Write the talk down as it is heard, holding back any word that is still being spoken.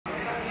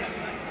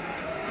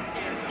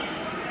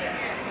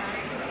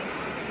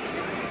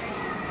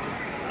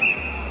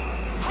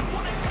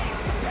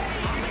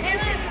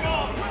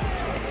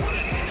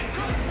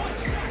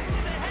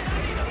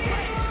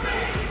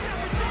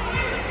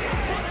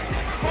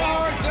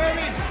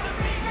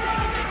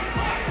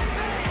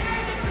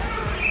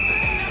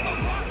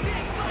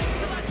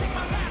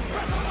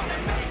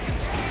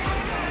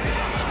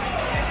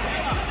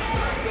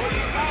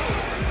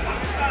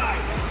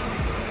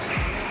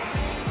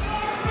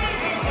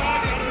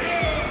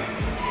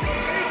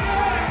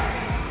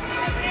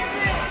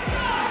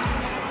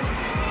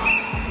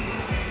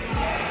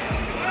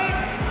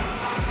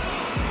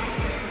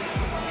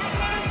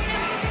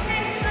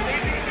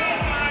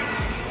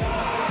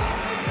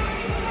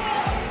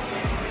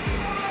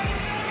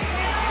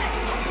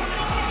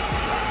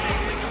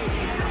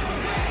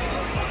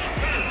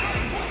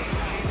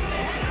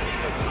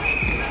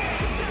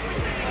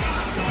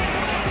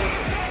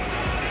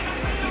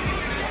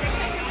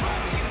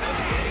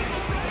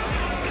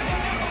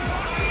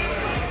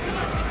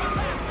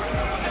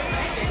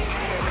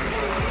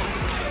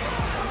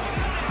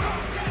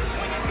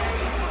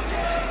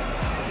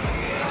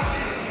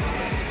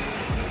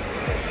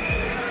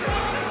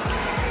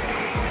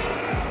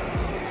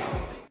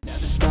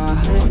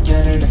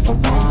I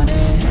want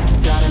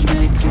it. Gotta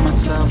make to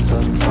myself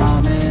a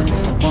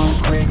promise. I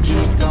won't quit,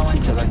 keep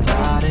going till I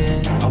got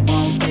it. I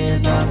won't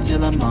give up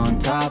till I'm on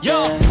top.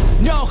 Yo,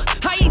 no,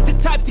 I ain't the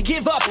type to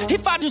give up.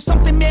 If I do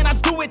something, man, I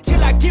do it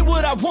till I get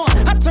what I want.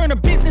 I turn a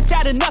business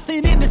out of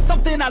nothing into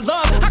something I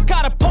love. I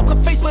got a poker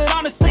face, but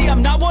honestly,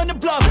 I'm not one to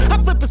bluff. I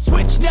flip a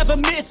switch, never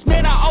miss,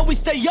 man, I always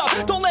stay up.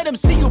 Don't let them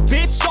see you,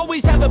 bitch,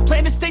 always have a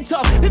plan to stay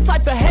tough. This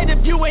life ahead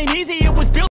of you ain't easy, it was built